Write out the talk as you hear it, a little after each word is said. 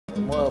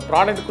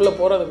ப்ராடக்ட்டுக்குள்ளே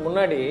போகிறதுக்கு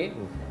முன்னாடி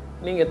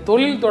நீங்கள்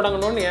தொழில்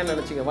தொடங்கணும்னு ஏன்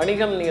நினச்சிங்க?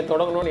 வணிகம் நீங்கள்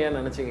தொடங்கணும்னு ஏன்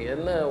நினச்சிங்க?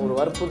 என்ன ஒரு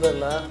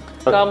வற்புதெல்லாம்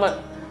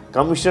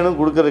கமிஷனும்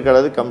கொடுக்கறது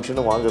கிடையாது,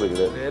 கமிஷனும் வாங்குறது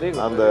கிடையாது.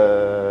 அந்த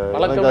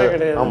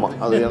ஆமாம்,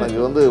 அது எனக்கு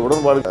வந்து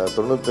உடன்பாடு.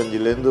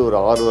 95லேருந்து ஒரு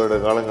 6 வருட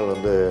காலங்கள்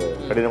வந்து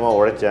கடினமாக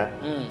உழைச்சேன்.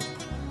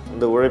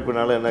 இந்த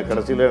உழைப்பினால என்ன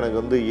கடைசியில்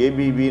எனக்கு வந்து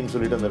ஏபிபின்னு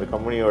சொல்லிட்டு அந்த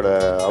கம்பெனியோட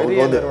அவங்க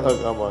வந்து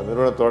ஆமாம்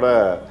நிறுவனத்தோட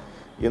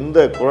எந்த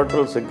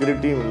கொலட்ரல்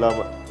செக்யூரிட்டியும்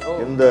இல்லாமல்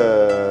எந்த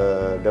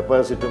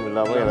டெபாசிட்டும்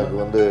இல்லாமல் எனக்கு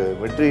வந்து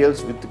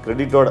மெட்டீரியல்ஸ் வித்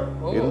கிரெடிட்டோட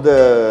எந்த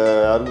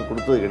யாருக்கும்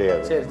கொடுத்தது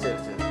கிடையாது. சரி சரி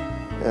சரி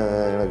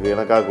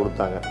எனக்காக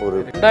கொடுத்தாங்க. ஒரு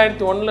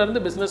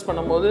 2001லேருந்து பிஸ்னஸ்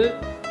பண்ணும்போது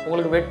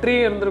உங்களுக்கு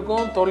வெற்றியும்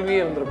இருந்திருக்கும்,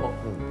 தோல்வியும் இருந்திருக்கும்.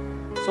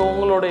 ஸோ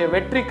உங்களுடைய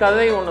வெற்றி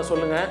கதை ஒன்று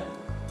சொல்லுங்கள்.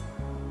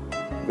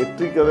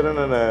 வெற்றி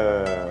கதைன்னு நான்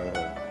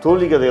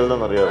தோல்வி கதைகள்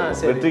தான் நிறையா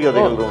இருக்கும். வெற்றி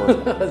கதைகள்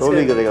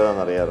தோல்வி கதைகள்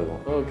தான் நிறையா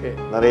இருக்கும். ஓகே,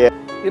 நிறைய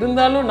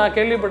இருந்தாலும் நான்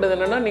கேள்விப்பட்டது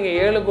என்னன்னா, நீங்கள்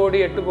 7 கோடி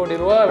 8 கோடி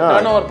ரூபா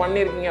டர்ன் ஓவர்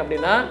பண்ணியிருக்கீங்க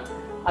அப்படின்னா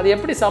அது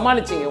எப்படி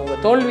சமாளிச்சிங்க?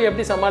 உங்கள் தோல்வி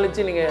எப்படி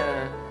சமாளித்து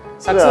நீங்கள்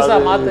சக்ஸஸாக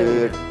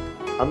மாற்றுங்க?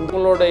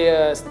 உங்களுடைய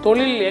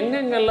தொழில்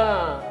எங்கெங்கெல்லாம்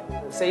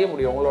செய்ய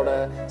முடியும்? உங்களோட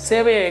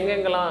சேவையை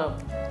எங்கெங்கெல்லாம்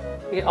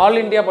ஆல்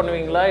இண்டியா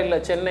பண்ணுவீங்களா, இல்லை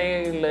சென்னை,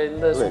 இல்லை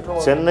இந்த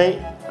சென்னை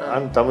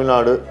அண்ட்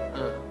தமிழ்நாடு,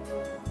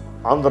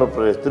 ஆந்திர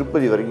பிரதேஷ்,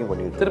 திருப்பதி வரைக்கும்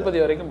பண்ணிட்டு திருப்பதி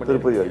வரைக்கும்.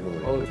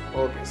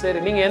 ஓகே சரி,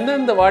 நீங்கள்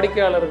எந்தெந்த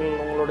வாடிக்கையாளர்கள்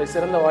உங்களுடைய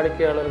சிறந்த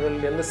வாடிக்கையாளர்கள்,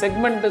 எந்த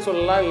செக்மெண்ட்டு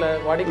சொல்லலாம், இல்லை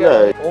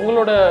வாடிக்கையாளர்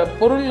உங்களோட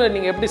பொருளை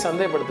நீங்கள் எப்படி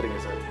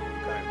சந்தைப்படுத்துறீங்க சார்?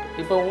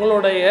 இப்போ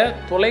உங்களுடைய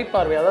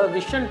தொலைப்பார்வை, அதாவது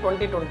விஷன்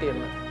 2020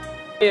 என்ன,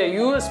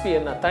 யூஎஸ்பி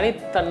என்ன,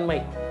 தனித்தன்மை?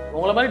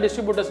 உங்களை மாதிரி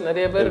டிஸ்ட்ரிபியூட்டர்ஸ்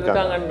நிறைய பேர்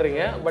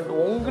இருக்காங்கன்றீங்க, பட்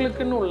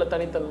உங்களுக்குன்னு உள்ள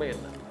தனித்தன்மை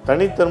என்ன?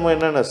 தனித்தன்மை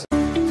என்னென்ன?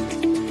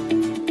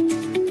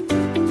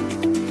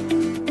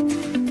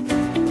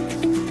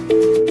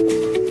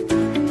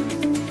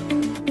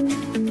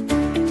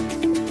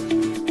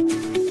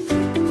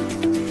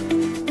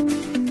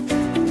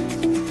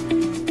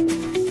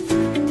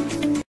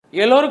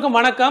 எல்லோருக்கும்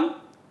வணக்கம்.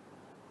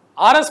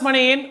 ஆர்எஸ்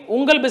மணியின்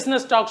உங்கள்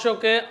பிஸ்னஸ் டாக்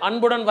ஷோக்கு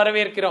அன்புடன்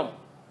வரவேற்கிறோம்.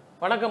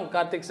 வணக்கம்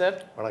கார்த்திக் சார்.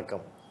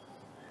 வணக்கம்.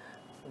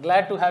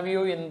 Glad to have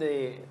you in the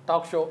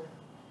talk show.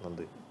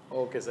 நன்றி.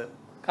 Okay sir.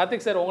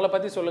 கார்த்திக் சார், உங்களை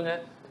பற்றி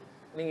சொல்லுங்கள்.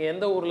 நீங்கள்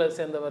எந்த ஊரில்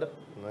சேர்ந்தவர்?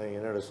 நான்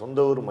என்னோடய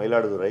சொந்த ஊர்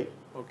மயிலாடுதுறை.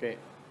 ஓகே.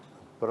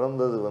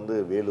 பிறந்தது வந்து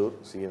வேலூர்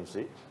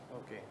சிஎம்சி.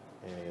 ஓகே.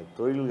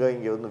 தொழிலுக்காக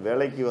இங்கே வந்து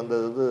வேலைக்கு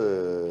வந்தது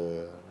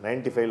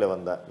 95ல்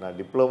வந்தேன். நான்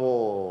டிப்ளமோ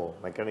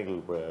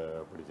மெக்கானிக்கல்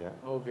படித்தேன்.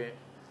 ஓகே.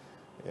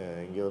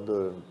 இங்கே வந்து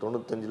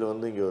 95ல்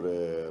வந்து இங்கே ஒரு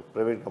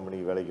ப்ரைவேட்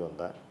கம்பெனிக்கு வேலைக்கு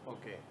வந்தேன்.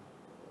 ஓகே.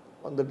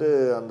 வந்துட்டு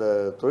அந்த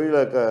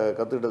தொழிலை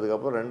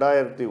கற்றுக்கிட்டதுக்கப்புறம்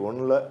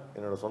 2001ல்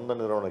என்னோடய சொந்த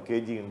நிறுவனம்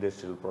கேஜி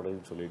இண்டஸ்ட்ரியல்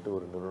ப்ராடக்ட்னு சொல்லிட்டு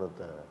ஒரு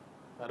நிறுவனத்தை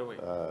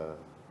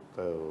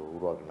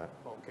உருவாக்கினேன்.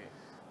 ஓகே.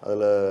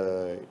 அதில்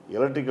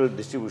எலக்ட்ரிக்கல்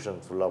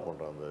டிஸ்ட்ரிபியூஷன் ஃபுல்லாக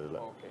பண்ணுறேன். அந்த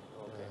இதில்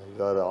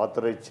you are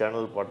authorised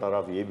channel partner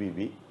of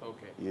ABP.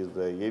 Is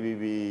the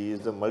ABP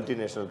is the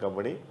multinational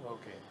company.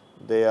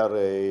 They are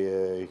a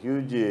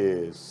huge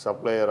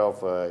supplier of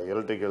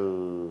electrical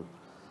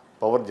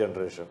power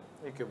generation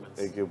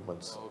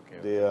equipments.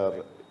 They are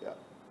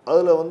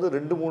அதில் வந்து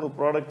 2-3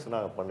 ப்ராடக்ட்ஸ்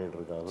நான் பண்ணிட்டு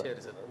இருக்கேன்.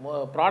 சரி சார்,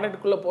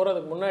 ப்ராடக்ட்டுக்குள்ளே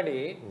போகிறதுக்கு முன்னாடி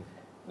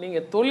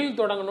நீங்கள் தொழில்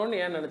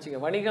தொடங்கணும்னு ஏன் நினச்சிங்க?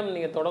 வணிகம்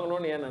நீங்கள்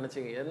தொடங்கணும்னு ஏன்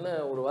நினச்சிங்க? என்ன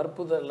ஒரு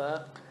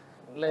வற்புதெல்லாம்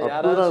இல்லை?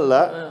 யாரும் இல்லை,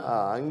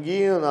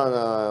 அங்கேயும் நான்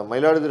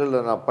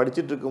மயிலாடுதுறையில் நான்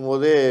படிச்சுட்டு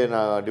இருக்கும்போதே,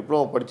 நான்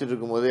டிப்ளமோ படிச்சுட்டு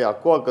இருக்கும்போதே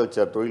அக்வா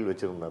கல்ச்சர் தொழில்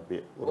வச்சுருந்தேன்.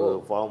 அப்பயே ஒரு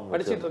ஃபார்ம்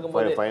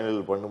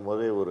ஃபைனல்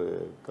பண்ணும்போதே ஒரு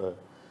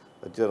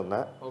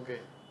வச்சுருந்தேன். ஓகே.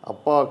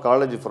 அப்பா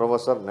காலேஜ்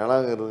ப்ரொஃபஸர்,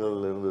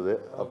 நிலங்கள் இருந்தது.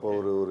 அப்போ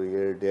ஒரு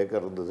 7-8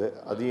 ஏக்கர் இருந்தது.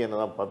 அதையும் என்ன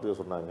தான் பார்த்துக்க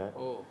சொன்னாங்க.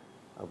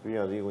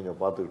 அதையும் கொஞ்சம்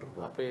பார்த்துக்கிட்டு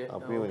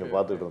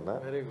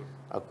இருந்தேன்.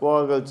 அக்வா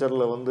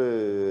கல்ச்சரில் வந்து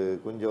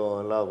கொஞ்சம்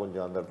எல்லாம்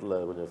கொஞ்சம் அந்த இடத்துல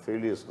கொஞ்சம்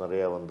ஃபெயிலியர்ஸ்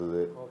நிறையா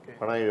வந்தது,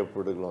 பண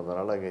இழப்பீடுகள்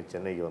வந்ததுனால இங்கே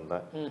சென்னைக்கு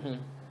வந்தேன்.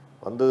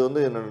 வந்தது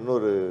வந்து என்னோட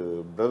இன்னொரு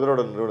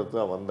பிரதரோட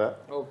நிறுவனத்துக்கு தான் வந்தேன்.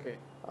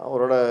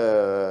 அவரோட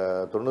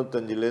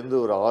 95லேருந்து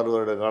ஒரு 6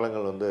 வருட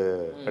காலங்கள் வந்து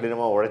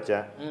கடினமாக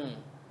உழைச்சேன்.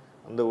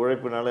 அந்த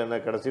உழைப்பினால என்ன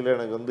கடைசியில்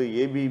எனக்கு வந்து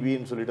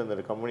ஏபிபின்னு சொல்லிட்டு அந்த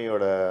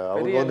கம்பெனியோட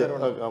அவங்க வந்து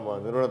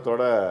ஆமாம்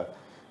நிறுவனத்தோட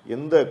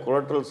எந்த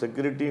கொலட்ரல்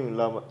செக்யூரிட்டியும்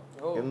இல்லாமல்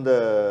எந்த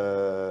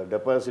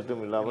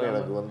டெபாசிட்டும் இல்லாமல்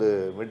எனக்கு வந்து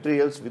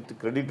மெட்டீரியல்ஸ் வித்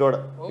கிரெடிட்டோட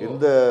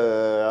எந்த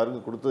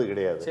யாருக்கும் கொடுத்தது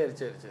கிடையாது. சரி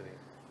சரி சரி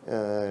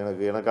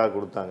எனக்காக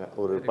கொடுத்தாங்க.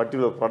 ஒரு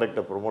பர்டிகுலர்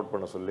ப்ராடக்டை ப்ரொமோட்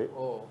பண்ண சொல்லி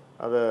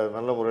அதை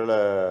நல்ல முறையில்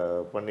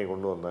பண்ணி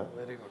கொண்டு வந்தேன்.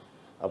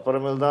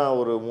 அப்புறமேல் தான்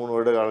ஒரு 3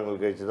 வருட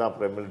காலங்கள் கழிச்சு தான்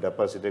அப்புறமேல்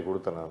டெபாசிட்டே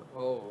கொடுத்தேன் நான்.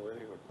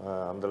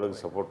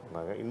 அந்தளவுக்கு சப்போர்ட்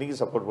பண்ணாங்க. இன்றைக்கி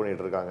சப்போர்ட்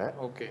பண்ணிகிட்டு இருக்காங்க.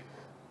 ஓகே.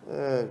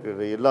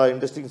 எல்லா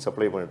இண்டஸ்ட்ரிக்கும்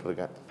சப்ளை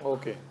பண்ணிகிட்ருக்கேன்.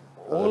 ஓகே.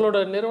 உங்களோட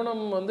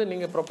நிறுவனம் வந்து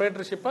நீங்கள்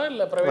ப்ரொப்ரைட்டர்ஷிப்பா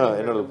இல்லை ப்ரைவேட்?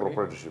 என்னோட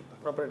ப்ரொப்ரைட்டர்ஷிப்.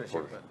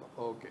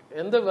 ஓகே.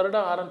 எந்த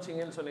வருடம்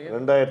ஆரம்பிச்சிங்கன்னு சொன்னீங்க?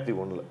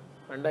 2001.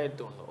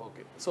 2001.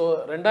 ஓகே. ஸோ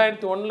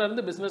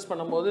 2001லேருந்து பிஸ்னஸ்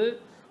பண்ணும்போது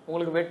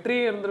உங்களுக்கு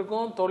வெற்றியும்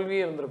இருந்திருக்கும்,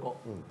 தோல்வியும் இருந்திருக்கும்.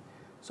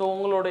 ஸோ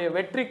உங்களுடைய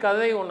வெற்றி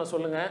கதை ஒன்று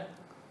சொல்லுங்கள்.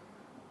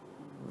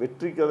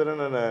 வெற்றி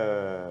கதைன்னு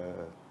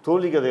நான்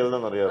தோல்வி கதைகள்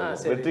தான் நிறையா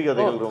இருக்கும். வெற்றி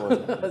கதைகள்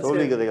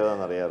தோல்வி கதைகள்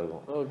தான் நிறையா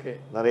இருக்கும். ஓகே.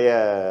 நிறைய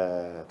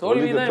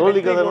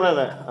தோல்வி கதைகள்லாம்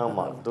என்ன?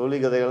 ஆமாம், தோல்வி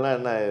கதைகள்லாம்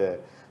என்ன,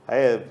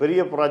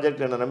 பெரிய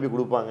ப்ராஜெக்ட் என்னை நம்பி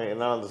கொடுப்பாங்க,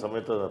 என்னால் அந்த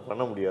சமயத்தை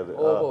பண்ண முடியாது.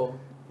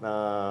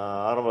 நான்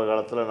ஆரம்ப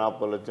காலத்தில்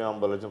 40 லட்சம்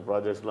 50 லட்சம்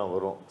ப்ராஜெக்ட்ஸ்லாம்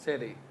வரும்.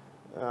 சரி.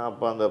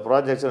 அப்போ அந்த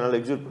ப்ராஜெக்ட்ஸ் என்னால்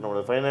எக்ஸிக்யூட் பண்ண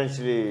முடியாது.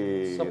 ஃபைனான்ஷியலி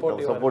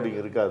சப்போர்ட்டிங்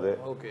இருக்காது.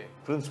 ஓகே.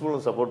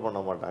 பிரின்சிபலும் சப்போர்ட் பண்ண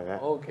மாட்டாங்க.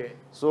 ஓகே.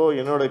 ஸோ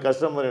என்னோட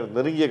கஸ்டமர் எனக்கு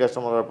நெருங்கிய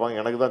கஸ்டமராக இருப்பாங்க.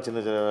 எனக்கு தான்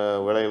சின்ன சின்ன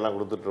வேலைகள்லாம்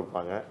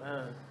கொடுத்துட்ருப்பாங்க.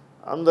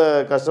 அந்த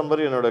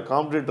கஸ்டமர் என்னோட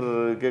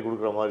காம்படிட்டருக்கே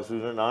கொடுக்குற மாதிரி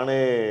சுச்சுவேஷன், நானே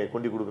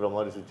கொண்டு கொடுக்குற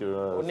மாதிரி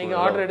சுச்சுவேஷன்.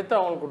 நீங்கள் ஆர்டர் எடுத்து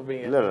அவங்களுக்கு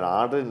கொடுப்பீங்க? இல்லை,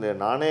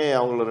 ஆர்டர் நானே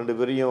அவங்கள 2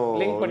 பேரையும்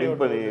லிங்க் பண்ணி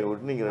விட்டு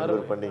நீங்கள் 2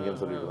 பேர்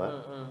பண்ணீங்கன்னு சொல்லிடுவேன்.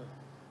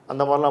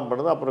 அந்த மாதிரிலாம்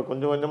பண்ணுறது. அப்புறம்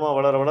கொஞ்சம் கொஞ்சமாக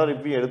வளர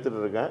இப்பயும்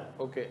எடுத்துகிட்டு இருக்கேன்.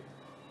 ஓகே.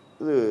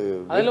 இது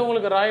அதில்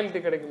உங்களுக்கு ராயல்ட்டி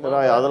கிடைக்கும்?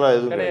 அதெல்லாம்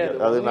எதுவும் கிடையாது.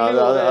 அது நான்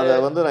அதை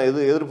வந்து நான்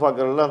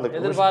எதிர்பார்க்கறதில்ல. அந்த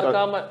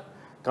எதிர்பார்க்காம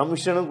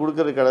கமிஷனும்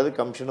கொடுக்கறது கிடையாது,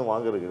 கமிஷனும்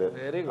வாங்குறது கிடையாது.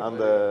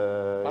 அந்த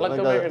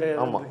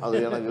ஆமாம்,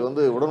 அது எனக்கு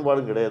வந்து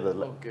உடன்பாடும் கிடையாது.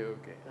 அதில் ஓகே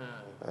ஓகே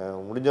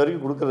முடிஞ்ச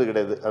வரைக்கும் கொடுக்கறது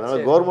கிடையாது. அதனால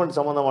கவர்மெண்ட்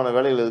சம்மந்தமான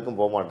வேலைகள் எதுக்கும்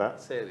போக மாட்டேன்.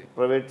 சரி.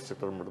 ப்ரைவேட்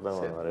செக்டர் மட்டும்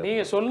தான்.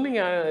 நீங்கள்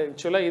சொன்னீங்க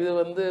ஆக்சுவலாக இது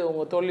வந்து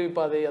உங்கள் தோல்வி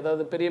பாதை,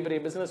 அதாவது பெரிய பெரிய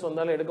பிஸ்னஸ்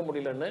வந்தாலும் எடுக்க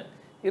முடியலன்னு.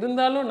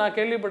 இருந்தாலும் நான்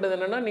கேள்விப்பட்டது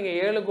என்னென்னா, நீங்கள்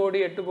 7 கோடி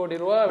 8 கோடி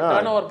ரூபா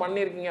டர்ன் ஓவர்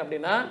பண்ணியிருக்கீங்க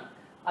அப்படின்னா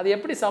அது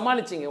எப்படி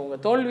சமாளிச்சிங்க?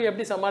 உங்கள் தோல்வி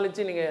எப்படி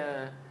சமாளித்து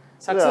நீங்கள்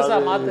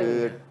சக்ஸஸாக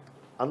மாற்றுங்க?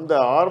 அந்த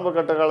ஆரம்ப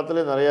கட்ட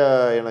காலத்துல நிறைய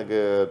எனக்கு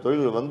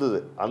தொழில் வந்தது.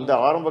 அந்த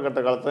ஆரம்ப கட்ட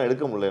காலத்துல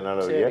எடுக்க முடியல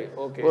என்னால்.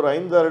 ஒரு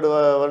 5-6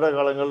 வருட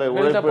காலங்களில்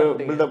உழைப்பு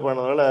பில்டப்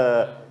பண்ணதுனால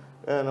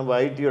நம்ம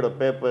ஐடியோட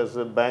பேப்பர்ஸ்,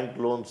 பேங்க்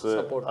லோன்ஸு,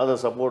 அதை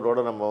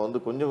சப்போர்ட்டோட நம்ம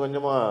வந்து கொஞ்சம்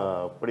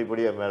கொஞ்சமாக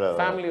படிப்படியாக மேலே,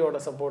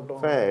 ஃபேமிலியோட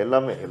சப்போர்ட்டும்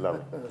எல்லாமே.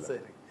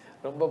 சரி,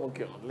 ரொம்ப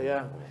முக்கியம் இல்லையா?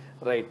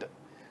 ரைட்டு.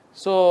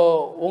 ஸோ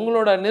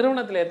உங்களோட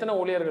நிறுவனத்தில் எத்தனை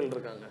ஊழியர்கள்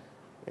இருக்காங்க?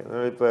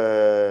 இப்போ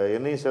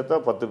என்னையும் சேர்த்தா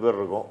 10 பேர்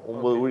இருக்கோம்.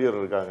 9 ஊழியர்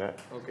இருக்காங்க.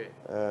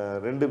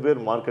 2 பேர்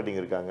மார்க்கெட்டிங்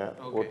இருக்காங்க.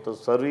 ஒருத்தர்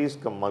சர்வீஸ்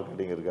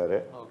மார்க்கெட்டிங் இருக்காரு.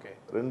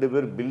 2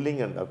 பேர்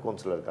பில்லிங் அண்ட்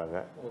அக்கௌண்ட்ஸில் இருக்காங்க.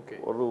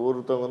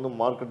 ஒருத்தவங்க வந்து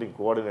மார்க்கெட்டிங்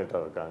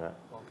கோஆர்டினேட்டர் இருக்காங்க.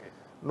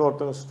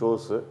 இன்னொருத்தவங்க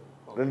ஸ்டோர்ஸு,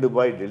 2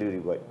 பாய்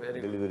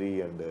டெலிவரி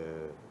அண்டு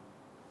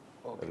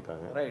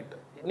இருக்காங்க. ரைட்.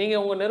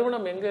 நீங்கள் உங்கள்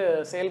நிறுவனம் எங்கே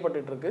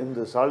செயல்பட்டு இருக்கு?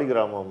 இந்த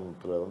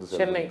சாலிகிராமத்தில் வந்து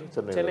சென்னை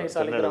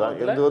சாலிகிராமம்.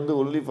 இது வந்து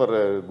only for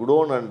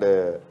godown and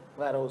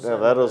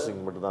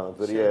warehousing மட்டும் தான்.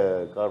 பெரிய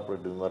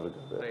கார்பரேட் இது மாதிரி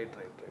இருக்குது. Right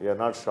right.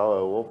 Not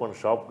open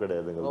shop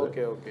கிடையாதுங்க.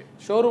 Okay okay.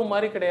 ஷோரூம்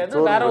மாதிரி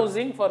கிடையாது,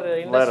 warehousing for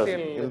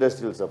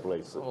industrial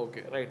supplies.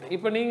 Okay right.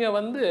 இப்போ நீங்கள்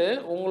வந்து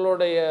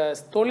உங்களுடைய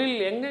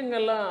தொழில்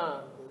எங்கெங்கெல்லாம்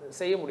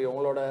செய்ய முடியும்?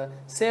 உங்களோட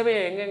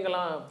சேவையை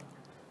எங்கெங்கெல்லாம்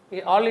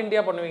ஆல்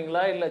இந்தியா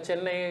பண்ணுவீங்களா, இல்லை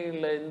சென்னை,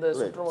 இல்லை இந்த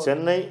சுற்று?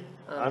 சென்னை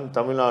அண்ட்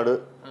தமிழ்நாடு,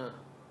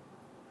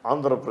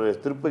 ஆந்திர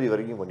பிரதேஷ், திருப்பதி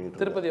வரைக்கும்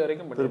பண்ணிட்டு. திருப்பதி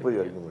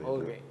வரைக்கும்.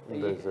 ஓகே.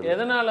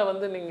 எதனால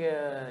வந்து நீங்க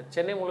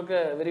சென்னை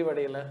முழுக்க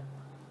விரிவடையல?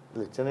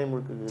 இல்லை, சென்னை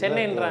முழுக்க,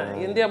 சென்னைன்றேன்,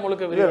 இந்தியா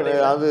முழுக்க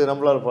விரிவடையல. அது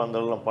நம்மளால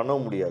அதெல்லாம் பண்ண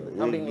முடியாது.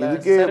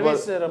 இதுக்கே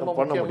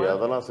பண்ண முடியாது,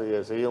 அதெல்லாம்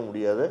செய்ய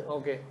முடியாது.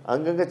 ஓகே.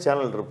 அங்கங்க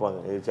சேனல்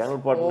இருப்பாங்க.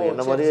 சேனல் பார்ட்னர்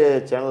என்ன மாதிரியே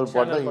சேனல்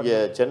பார்ட்னர் இங்கே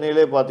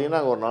சென்னையிலே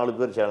பார்த்தீங்கன்னா அங்கே ஒரு 4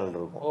 பேர் சேனல்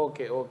இருக்கும்.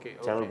 Okay okay.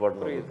 சேனல்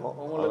பார்ட்னர் இருக்கும்.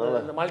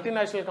 உங்களுக்கு இந்த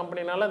மல்டிநேஷனல்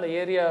கம்பெனினால அந்த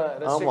ஏரியா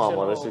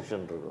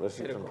ரெஸ்ட்ரிக்ஷன்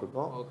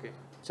இருக்கும். ஓகே.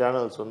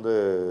 சேனல்ஸ் வந்து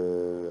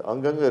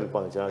அங்கங்கே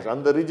இருப்பாங்க. சேனல்ஸ்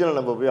அந்த ரீஜனில்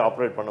நம்ம போய்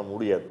ஆப்ரேட் பண்ண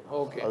முடியாது.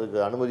 ஓகே. அதுக்கு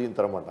அனுமதியும்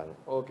தர மாட்டாங்க.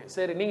 ஓகே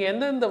சரி. நீங்கள்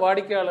எந்தெந்த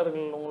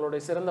வாடிக்கையாளர்கள்,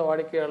 உங்களுடைய சிறந்த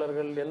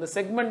வாடிக்கையாளர்கள் எந்த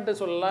செக்மெண்ட்டு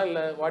சொல்லலாம்?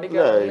 இல்லை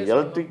வாடிக்கையாளர்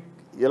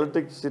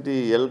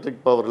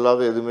எலக்ட்ரிக் பவர்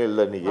இல்லாத எதுவுமே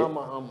இல்லை இன்றைக்கி.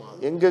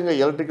 எங்கெங்கே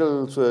எலக்ட்ரிக்கல்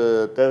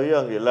தேவையோ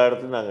அங்கே எல்லா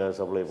இடத்துலையும் நாங்கள்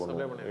சப்ளை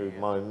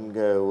பண்ணுவோம்.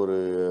 இங்கே ஒரு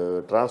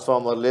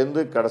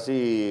டிரான்ஸ்ஃபார்மர்லேருந்து கடைசி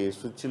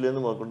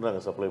சுவிட்சிலேருந்து முதற்கொண்டு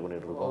நாங்கள் சப்ளை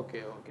பண்ணிகிட்ருக்கோம்.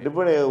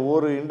 டிபெண்ட்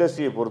ஒரு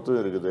இண்டஸ்ட்ரியை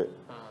பொறுத்தும் இருக்குது.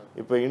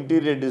 இப்போ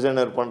இன்டீரியர்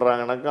டிசைனர்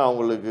பண்ணுறாங்கனாக்கா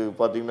அவங்களுக்கு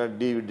பார்த்தீங்கன்னா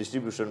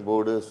டிஸ்ட்ரிபியூஷன்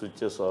போர்டு,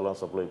 சுவிட்சஸ் அதெல்லாம்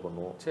சப்ளை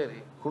பண்ணுவோம். சரி.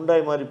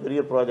 ஹுண்டாய் மாதிரி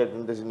பெரிய ப்ராஜெக்ட்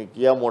இண்டஸ்ட்ரி,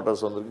 கியா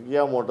மோட்டார்ஸ் வந்திருக்கு.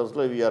 கியா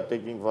மோட்டார்ஸில் we are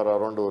taking for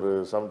around ஒரு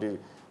 70,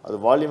 அது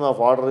volume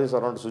of order is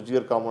around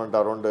சுவிட்ச் காம்பனண்ட்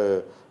அரௌண்ட்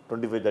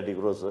 25-30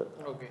 crores.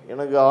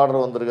 எனக்கு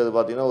ஆர்டர் வந்திருக்கிறது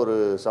பார்த்தீங்கன்னா ஒரு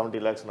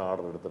 70 lakhs நான்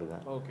ஆர்டர்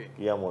எடுத்திருக்கேன்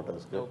கியா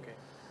மோட்டார்ஸ்க்கு.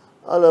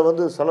 அதில்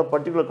வந்து சில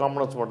பர்டிகுலர்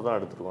காம்பனன்ட்ஸ் மட்டும் தான்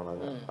எடுத்துருக்கோம்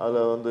நாங்கள்.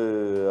 அதில் வந்து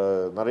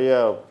நிறையா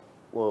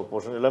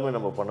போர்ஷன் எல்லாமே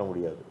நம்ம பண்ண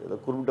முடியாது. ஏதோ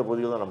குறிப்பிட்ட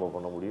பகுதியில் தான் நம்ம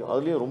பண்ண முடியும்.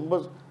 அதுலேயும் ரொம்ப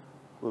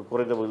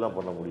குறைந்த பகுதியில் தான்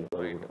பண்ண முடியும்.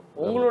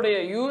 உங்களுடைய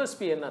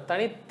யூஎஸ்பி என்ன?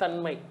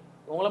 தனித்தன்மை.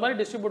 உங்களை மாதிரி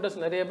டிஸ்ட்ரிபியூட்டர்ஸ்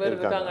நிறைய பேர்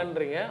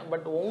இருக்காங்கன்றீங்க,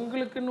 பட்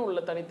உங்களுக்குன்னு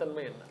உள்ள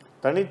தனித்தன்மை என்ன?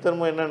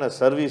 தனித்தன்மை என்னென்ன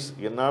சர்வீஸ்.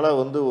 என்னால்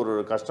வந்து ஒரு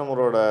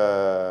கஸ்டமரோட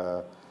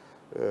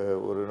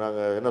ஒரு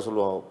நாங்கள் என்ன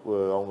சொல்லுவோம்,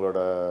 அவங்களோட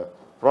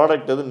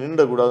ப்ராடக்ட் எதுவும்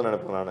நின்றக்கூடாதுன்னு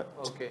நினைப்பேன் நான்.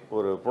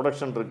 ஒரு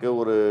ப்ரொடக்ஷன் இருக்குது,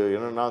 ஒரு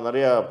என்னென்னா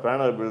நிறையா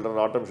panel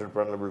filter, automation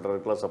panel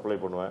பில்டருக்கெலாம் supply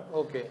பண்ணுவேன்.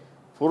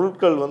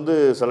 பொருட்கள் வந்து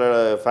சில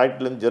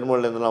ஃபேக்ட்ரிலேருந்து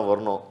ஜெர்மனிலேருந்துலாம்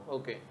வரணும்.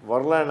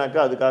 வரலான்னாக்கா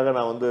அதுக்காக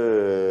நான் வந்து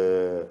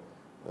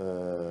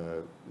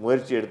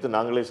முயற்சி எடுத்து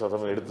நாங்களே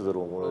சதமாக எடுத்து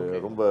தருவோம்.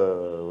 ரொம்ப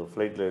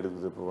ஃப்ளைட்டில்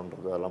எடுத்து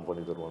பண்ணுறது அதெல்லாம்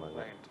பண்ணி தருவோம்.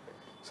 நாங்கள்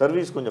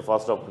சர்வீஸ் கொஞ்சம்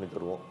ஃபாஸ்ட்டாக பண்ணி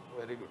தருவோம்.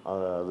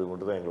 அது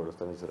மட்டும் தான் எங்களோட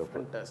தனி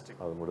சிறப்பு.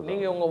 அது மட்டும்.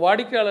 நீங்கள் உங்கள்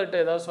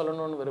வாடிக்கையாளர்கிட்ட ஏதாவது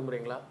சொல்லணும்னு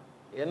விரும்புகிறீங்களா?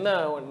 என்ன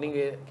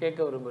நீங்கள் கேட்க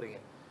விரும்புகிறீங்க?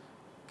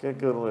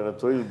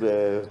 தொழில்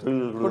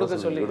கொடுக்க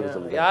சொல்லி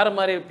யார்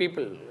மாதிரி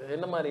பீப்புள்,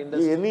 என்ன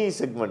மாதிரி எனி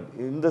செக்மெண்ட்,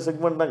 இந்த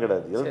செக்மெண்ட் தான்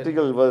கிடையாது.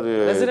 எலக்ட்ரிக்கல்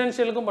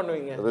ரெசிடென்ஷியலுக்கும்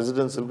பண்ணுவீங்க?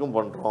 ரெசிடென்ஷியலுக்கும்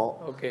பண்ணுறோம்.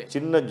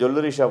 சின்ன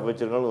ஜுவல்லரி ஷாப்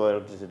வச்சிருந்தாலும்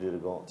எலக்ட்ரிசிட்டி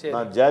இருக்கும்.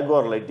 நான்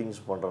ஜாகுவார்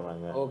லைட்டிங்ஸ் பண்ணுறேன்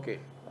நாங்கள்.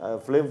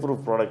 ஃப்ளேம்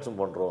ப்ரூஃப் ப்ராடக்ட்ஸும்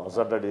பண்ணுறோம்,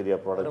 அசார்டட் ஏரியா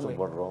ப்ராடக்ட்ஸும்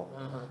பண்ணுறோம்.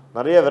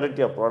 நிறைய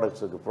வெரைட்டி ஆஃப்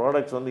ப்ராடக்ட்ஸ் இருக்குது.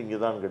 ப்ராடக்ட்ஸ் வந்து இங்கே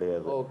தான்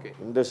கிடையாது,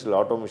 இண்டஸ்ட்ரியல்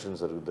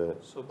ஆட்டோமேஷன்ஸ் இருக்குது,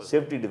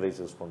 சேஃப்டி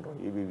டிவைசஸ் பண்ணுறோம்,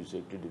 இபிவி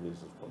சேஃப்டி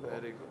டிவைசஸ் பண்ணுறோம்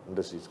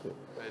இண்டஸ்ட்ரீஸ்க்கு.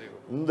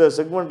 இந்த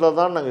செக்மெண்ட்டில்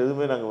தான் நாங்கள்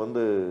எதுவுமே நாங்கள்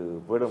வந்து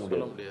போயிட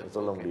முடியாது,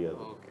 சொல்ல முடியாது.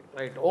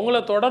 ரைட். உங்களை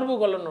தொடர்பு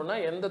கொள்ளணும்னா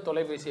எந்த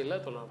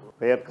தொலைபேசியில் தொடர்பு?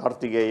 பெயர்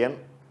Karthikeyan,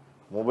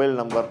 mobile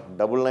number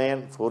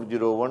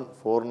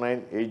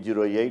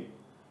 9940149808,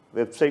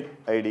 website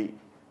ID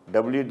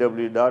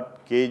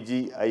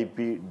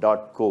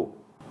www.kgip.co.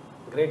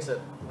 Great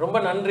sir, ரொம்ப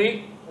நன்றி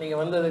நீங்கள்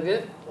வந்ததுக்கு.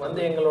 வந்து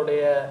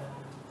எங்களுடைய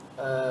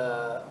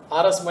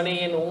ஆர்எஸ்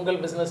மணியின் உங்கள்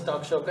பிஸ்னஸ்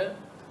டாக் ஷோக்கு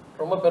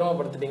ரொம்ப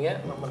பெருமைப்படுத்திட்டீங்க.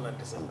 ரொம்ப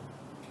நன்றி சார்.